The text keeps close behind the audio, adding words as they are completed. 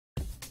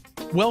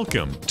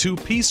Welcome to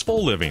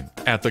Peaceful Living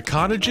at the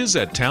Cottages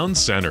at Town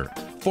Center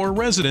for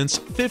residents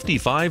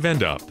 55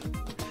 and up.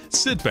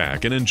 Sit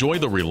back and enjoy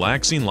the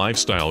relaxing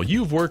lifestyle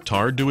you've worked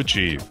hard to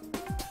achieve.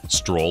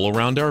 Stroll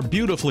around our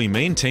beautifully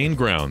maintained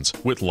grounds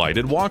with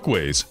lighted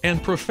walkways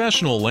and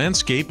professional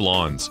landscape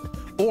lawns,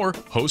 or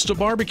host a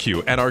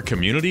barbecue at our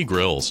community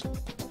grills.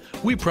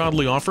 We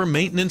proudly offer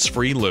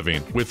maintenance-free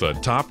living with a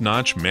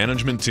top-notch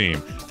management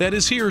team that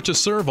is here to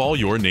serve all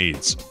your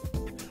needs.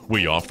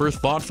 We offer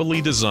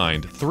thoughtfully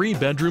designed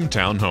 3-bedroom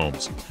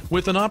townhomes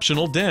with an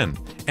optional den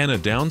and a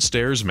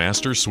downstairs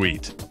master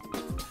suite.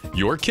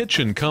 Your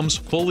kitchen comes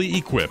fully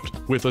equipped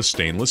with a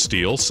stainless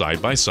steel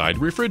side-by-side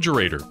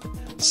refrigerator,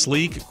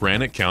 sleek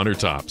granite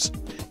countertops,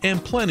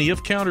 and plenty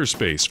of counter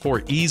space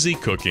for easy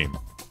cooking.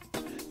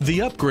 The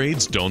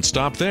upgrades don't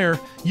stop there.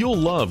 You'll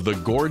love the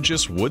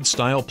gorgeous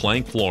wood-style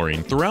plank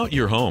flooring throughout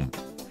your home.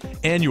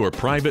 And your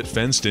private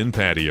fenced-in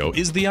patio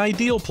is the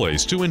ideal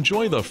place to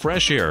enjoy the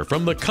fresh air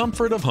from the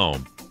comfort of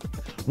home.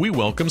 We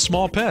welcome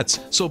small pets,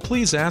 so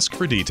please ask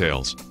for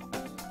details.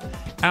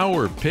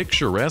 Our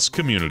picturesque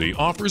community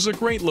offers a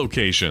great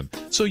location,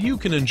 so you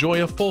can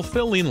enjoy a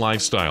fulfilling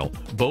lifestyle,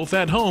 both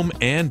at home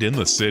and in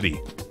the city.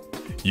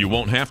 You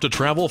won't have to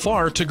travel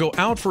far to go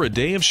out for a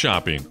day of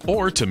shopping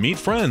or to meet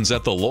friends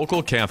at the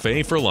local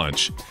cafe for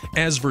lunch,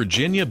 as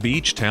Virginia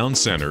Beach Town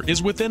Center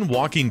is within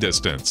walking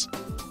distance.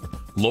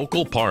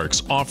 Local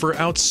parks offer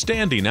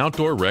outstanding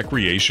outdoor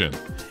recreation,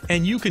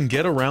 and you can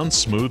get around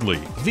smoothly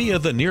via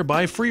the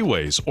nearby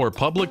freeways or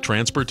public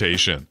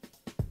transportation.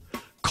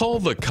 Call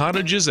the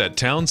Cottages at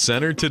Town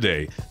Center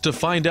today to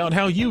find out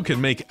how you can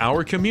make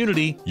our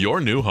community your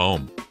new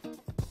home.